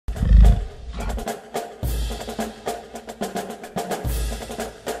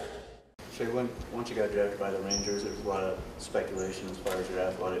once you got drafted by the Rangers, there was a lot of speculation as far as your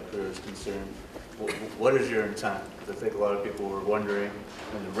athletic career is concerned. What is your intent? Because I think a lot of people were wondering,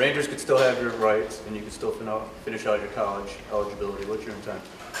 when the Rangers could still have your rights and you could still finish out your college eligibility. What's your intent?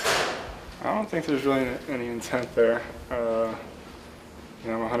 I don't think there's really any intent there. You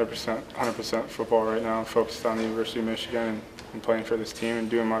know, I'm 100% football right now. I'm focused on the University of Michigan and playing for this team and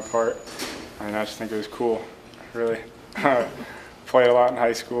doing my part. And I just think it was cool. Really played a lot in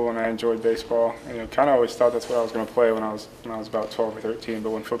high school, and I enjoyed baseball. And, you know, kind of always thought that's what I was going to play when I was about 12 or 13.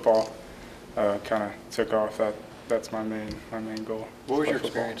 But when football kind of took off, that's my main goal. What was your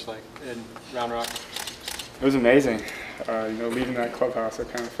experience like in Round Rock? It was amazing. You know, leaving that clubhouse, I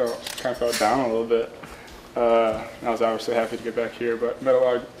kind of felt down a little bit. I was obviously happy to get back here, but met a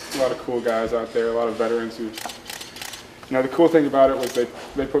lot of cool guys out there, a lot of veterans who. You know, the cool thing about it was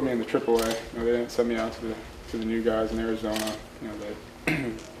they put me in the AAA. You know, they didn't send me out to the new guys in Arizona. You know,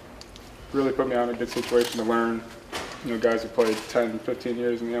 they really put me out in a good situation to learn. You know, guys who played 10, 15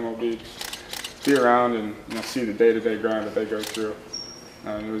 years in the MLB, just be around and, you know, see the day-to-day grind that they go through.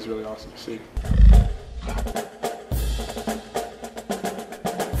 And it was really awesome to see.